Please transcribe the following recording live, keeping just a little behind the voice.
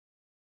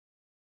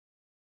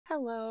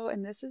Hello,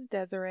 and this is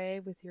Desiree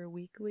with your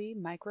weekly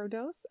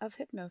microdose of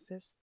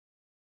hypnosis.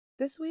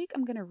 This week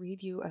I'm going to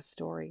read you a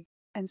story,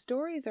 and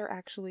stories are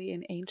actually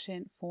an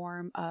ancient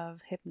form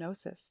of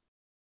hypnosis.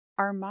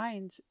 Our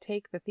minds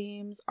take the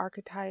themes,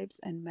 archetypes,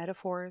 and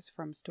metaphors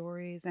from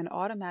stories and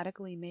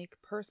automatically make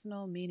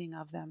personal meaning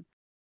of them.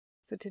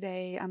 So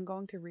today I'm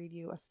going to read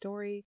you a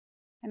story,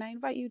 and I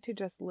invite you to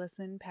just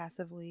listen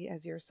passively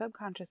as your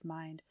subconscious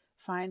mind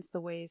finds the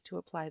ways to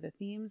apply the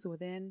themes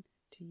within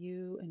to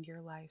you and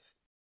your life.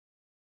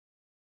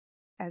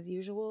 As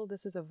usual,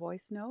 this is a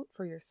voice note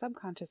for your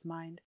subconscious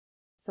mind,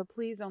 so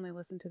please only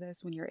listen to this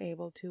when you're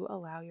able to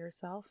allow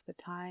yourself the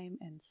time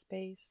and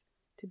space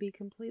to be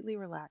completely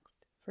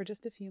relaxed for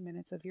just a few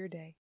minutes of your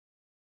day.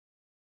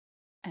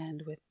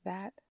 And with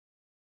that,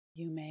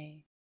 you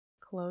may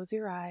close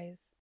your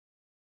eyes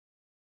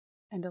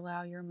and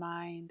allow your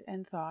mind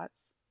and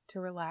thoughts to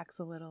relax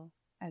a little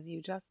as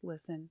you just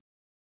listen.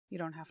 You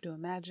don't have to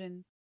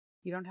imagine,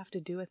 you don't have to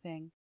do a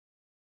thing,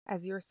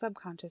 as your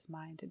subconscious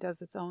mind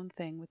does its own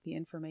thing with the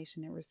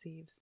information it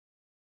receives,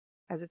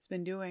 as it's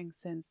been doing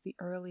since the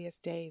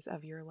earliest days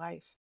of your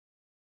life.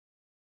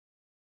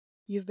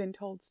 You've been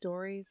told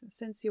stories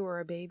since you were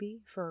a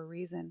baby for a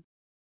reason,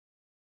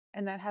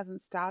 and that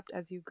hasn't stopped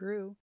as you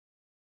grew.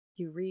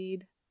 You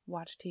read,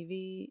 watch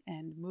TV,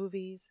 and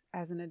movies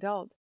as an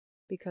adult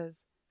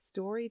because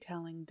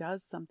storytelling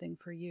does something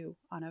for you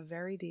on a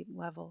very deep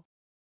level.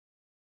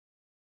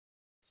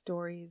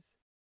 Stories,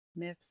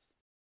 myths,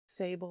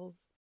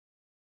 fables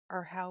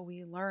are how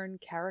we learn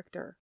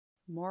character,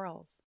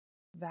 morals,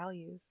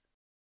 values.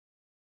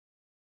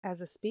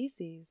 As a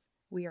species,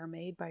 we are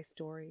made by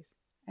stories,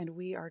 and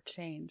we are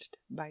changed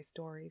by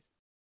stories.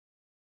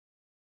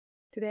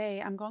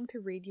 Today, I'm going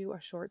to read you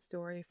a short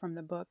story from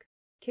the book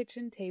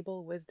Kitchen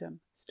Table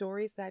Wisdom,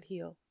 Stories That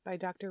Heal by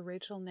Dr.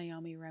 Rachel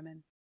Naomi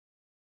Remen.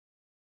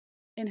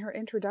 In her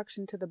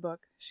introduction to the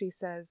book, she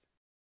says,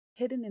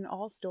 "Hidden in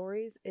all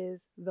stories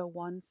is the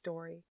one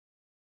story.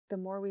 The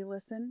more we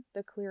listen,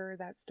 the clearer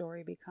that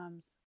story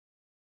becomes.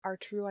 Our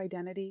true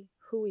identity,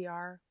 who we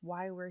are,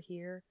 why we're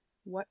here,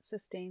 what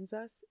sustains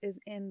us, is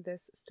in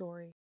this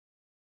story.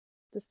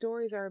 The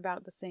stories are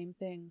about the same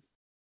things.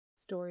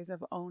 Stories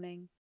of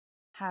owning,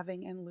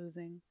 having and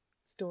losing,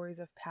 stories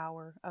of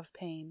power, of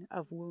pain,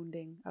 of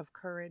wounding, of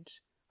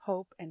courage,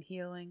 hope and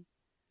healing,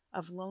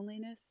 of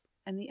loneliness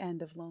and the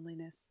end of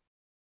loneliness.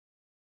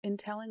 In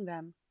telling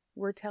them,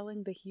 we're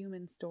telling the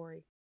human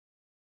story.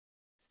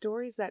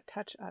 Stories that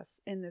touch us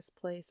in this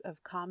place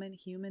of common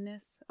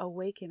humanness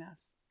awaken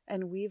us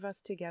and weave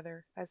us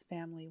together as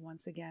family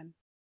once again."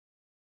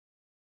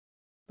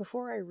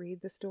 Before I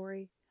read the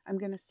story, I'm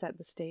going to set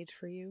the stage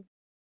for you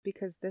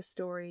because this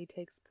story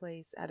takes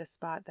place at a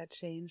spot that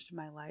changed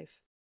my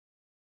life.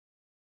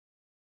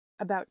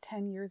 About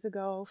 10 years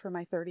ago, for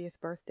my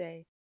 30th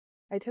birthday,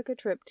 I took a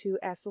trip to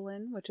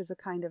Esalen, which is a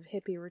kind of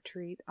hippie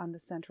retreat on the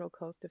central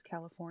coast of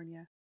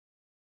California.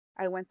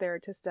 I went there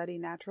to study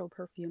natural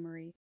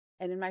perfumery.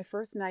 And in my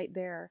first night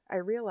there, I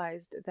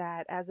realized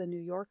that as a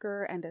New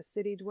Yorker and a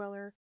city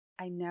dweller,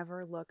 I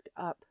never looked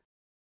up.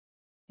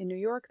 In New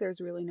York,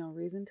 there's really no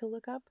reason to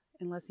look up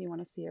unless you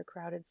want to see a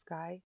crowded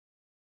sky.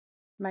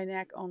 My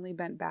neck only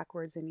bent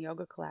backwards in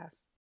yoga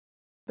class.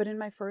 But in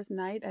my first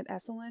night at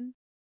Esalen,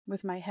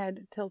 with my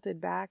head tilted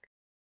back,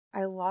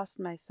 I lost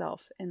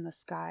myself in the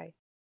sky.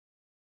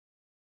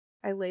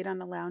 I laid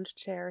on a lounge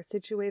chair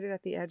situated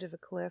at the edge of a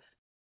cliff,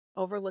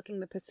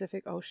 overlooking the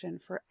Pacific Ocean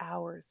for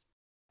hours,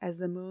 as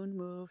the moon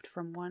moved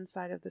from one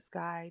side of the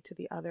sky to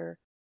the other,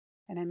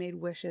 and I made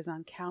wishes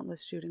on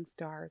countless shooting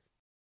stars,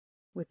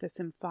 with the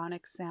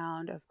symphonic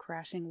sound of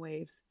crashing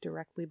waves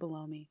directly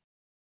below me.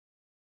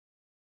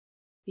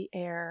 The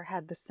air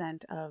had the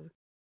scent of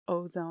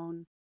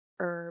ozone,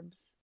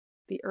 herbs,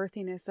 the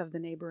earthiness of the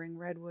neighboring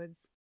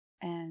redwoods,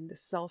 and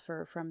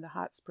sulfur from the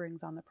hot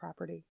springs on the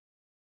property.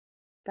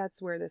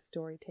 That's where this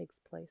story takes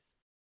place.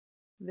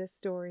 This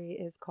story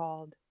is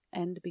called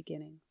End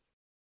Beginnings.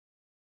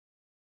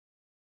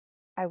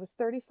 I was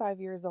 35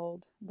 years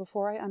old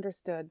before I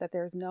understood that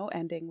there's no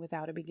ending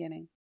without a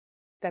beginning,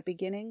 that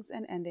beginnings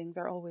and endings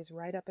are always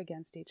right up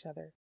against each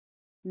other.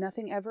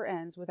 Nothing ever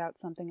ends without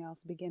something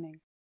else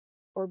beginning,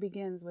 or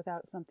begins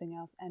without something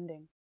else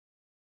ending.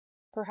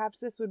 Perhaps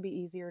this would be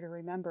easier to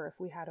remember if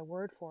we had a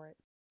word for it,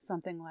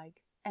 something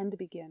like end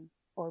begin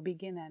or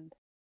begin end.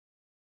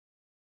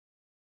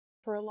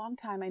 For a long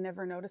time I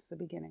never noticed the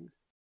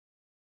beginnings.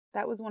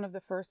 That was one of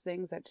the first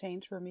things that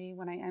changed for me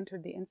when I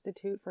entered the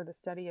Institute for the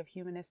Study of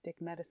Humanistic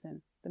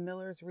Medicine, the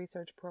Miller's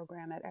Research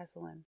Program at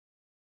Esalen.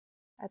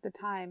 At the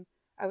time,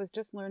 I was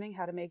just learning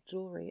how to make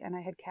jewelry, and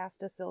I had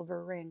cast a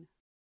silver ring.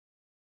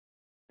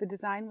 The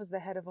design was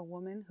the head of a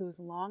woman whose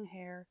long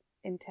hair,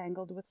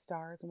 entangled with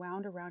stars,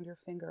 wound around your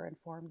finger and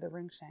formed the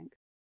ring shank.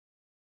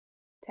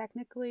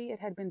 Technically, it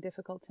had been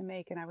difficult to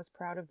make, and I was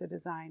proud of the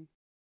design.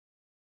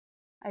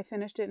 I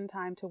finished it in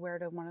time to wear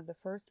to one of the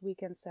first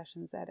weekend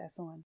sessions at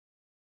Esalen.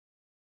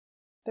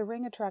 The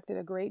ring attracted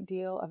a great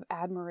deal of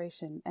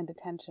admiration and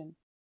attention.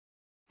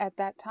 At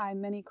that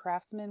time, many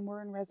craftsmen were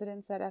in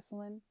residence at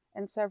Esalen,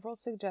 and several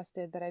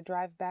suggested that I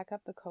drive back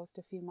up the coast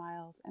a few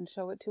miles and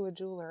show it to a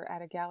jeweler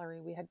at a gallery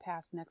we had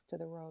passed next to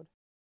the road.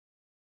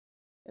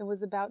 It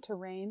was about to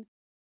rain,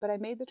 but I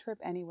made the trip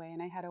anyway,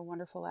 and I had a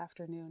wonderful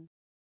afternoon.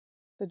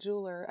 The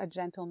jeweler, a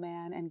gentle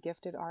man and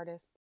gifted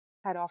artist,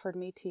 had offered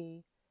me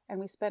tea, and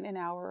we spent an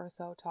hour or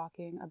so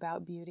talking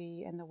about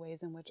beauty and the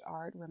ways in which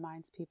art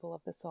reminds people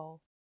of the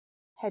soul.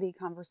 Heady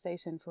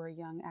conversation for a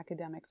young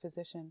academic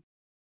physician.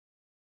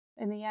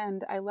 In the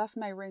end, I left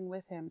my ring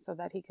with him so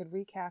that he could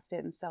recast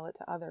it and sell it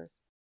to others.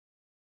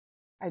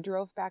 I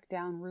drove back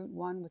down Route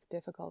 1 with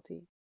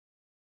difficulty.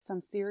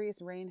 Some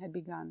serious rain had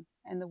begun,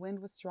 and the wind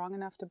was strong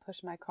enough to push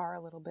my car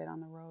a little bit on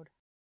the road.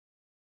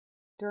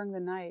 During the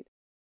night,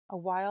 a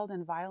wild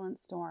and violent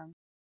storm,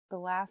 the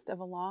last of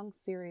a long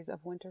series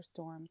of winter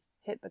storms,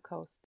 hit the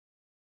coast.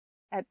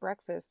 At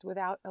breakfast,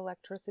 without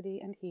electricity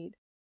and heat,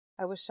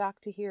 I was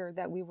shocked to hear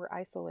that we were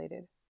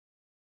isolated.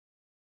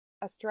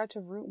 A stretch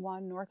of Route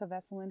 1 north of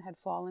Esalen had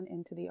fallen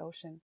into the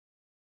ocean.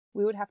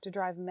 We would have to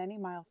drive many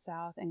miles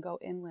south and go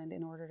inland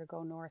in order to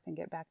go north and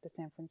get back to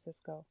San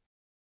Francisco.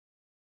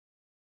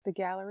 The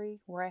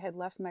gallery, where I had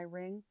left my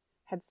ring,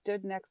 had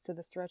stood next to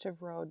the stretch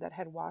of road that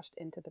had washed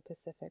into the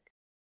Pacific.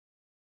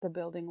 The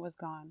building was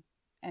gone,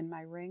 and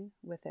my ring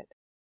with it.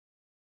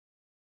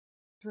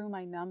 Through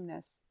my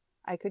numbness,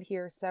 I could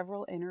hear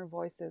several inner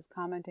voices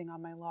commenting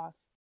on my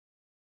loss.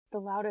 The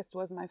loudest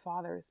was my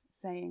father's,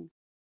 saying,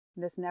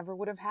 "This never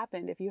would have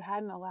happened if you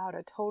hadn't allowed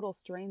a total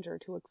stranger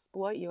to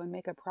exploit you and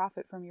make a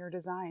profit from your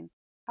design.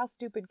 How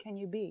stupid can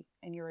you be?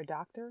 And you're a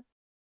doctor?"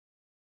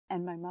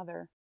 And my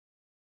mother,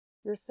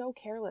 "You're so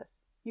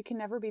careless. You can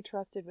never be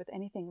trusted with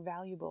anything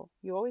valuable.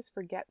 You always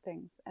forget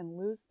things and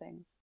lose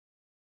things."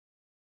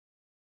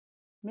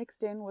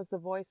 Mixed in was the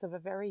voice of a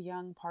very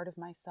young part of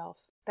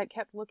myself that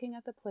kept looking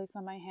at the place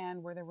on my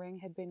hand where the ring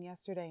had been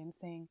yesterday and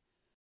saying,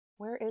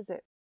 "Where is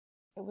it?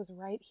 It was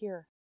right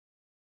here."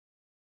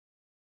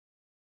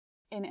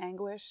 In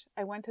anguish,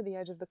 I went to the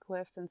edge of the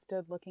cliffs and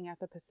stood looking at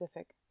the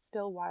Pacific,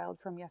 still wild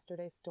from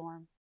yesterday's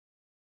storm.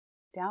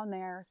 Down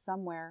there,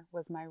 somewhere,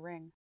 was my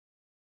ring.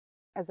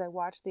 As I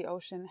watched the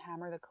ocean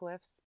hammer the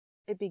cliffs,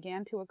 it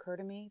began to occur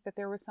to me that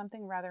there was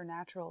something rather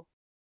natural,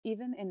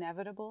 even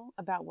inevitable,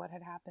 about what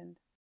had happened.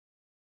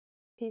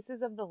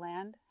 Pieces of the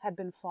land had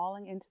been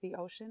falling into the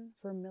ocean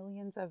for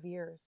millions of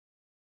years.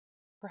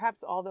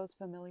 Perhaps all those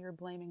familiar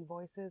blaming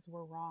voices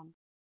were wrong.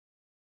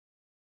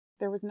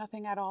 There was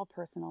nothing at all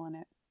personal in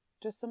it,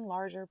 just some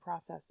larger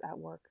process at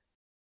work.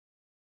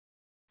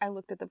 I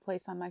looked at the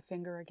place on my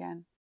finger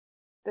again.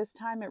 This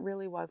time it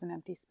really was an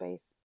empty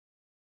space.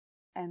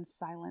 And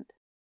silent.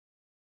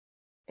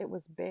 It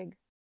was big.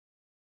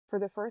 For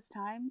the first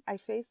time, I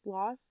faced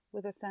loss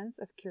with a sense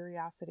of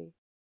curiosity.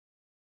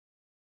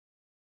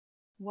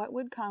 What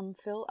would come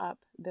fill up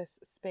this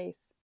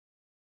space?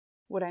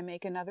 Would I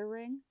make another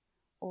ring?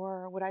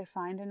 Or would I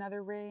find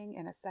another ring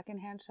in a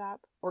secondhand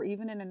shop, or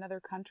even in another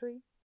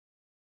country?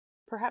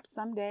 Perhaps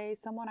someday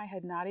someone I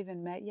had not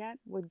even met yet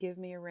would give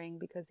me a ring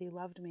because he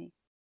loved me.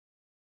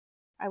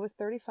 I was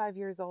 35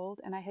 years old,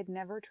 and I had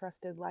never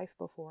trusted life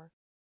before.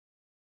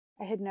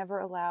 I had never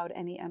allowed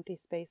any empty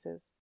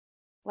spaces.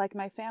 Like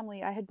my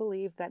family, I had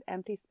believed that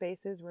empty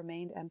spaces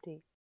remained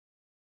empty.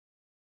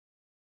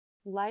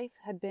 Life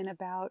had been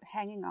about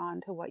hanging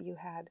on to what you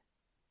had,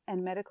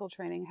 and medical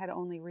training had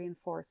only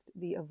reinforced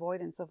the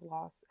avoidance of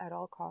loss at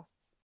all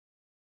costs.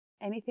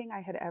 Anything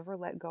I had ever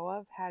let go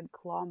of had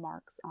claw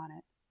marks on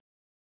it.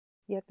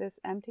 Yet this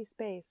empty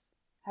space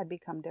had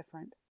become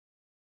different.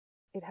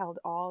 It held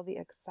all the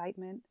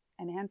excitement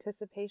and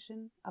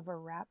anticipation of a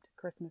wrapped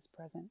Christmas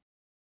present.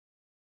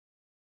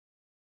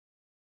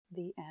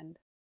 The end.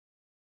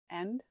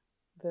 End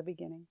the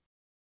beginning.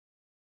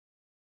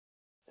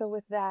 So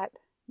with that,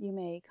 you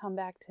may come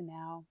back to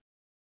now,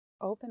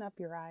 open up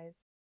your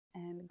eyes,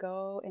 and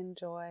go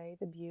enjoy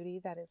the beauty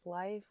that is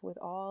life with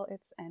all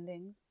its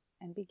endings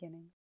and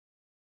beginnings.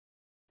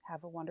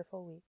 Have a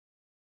wonderful week.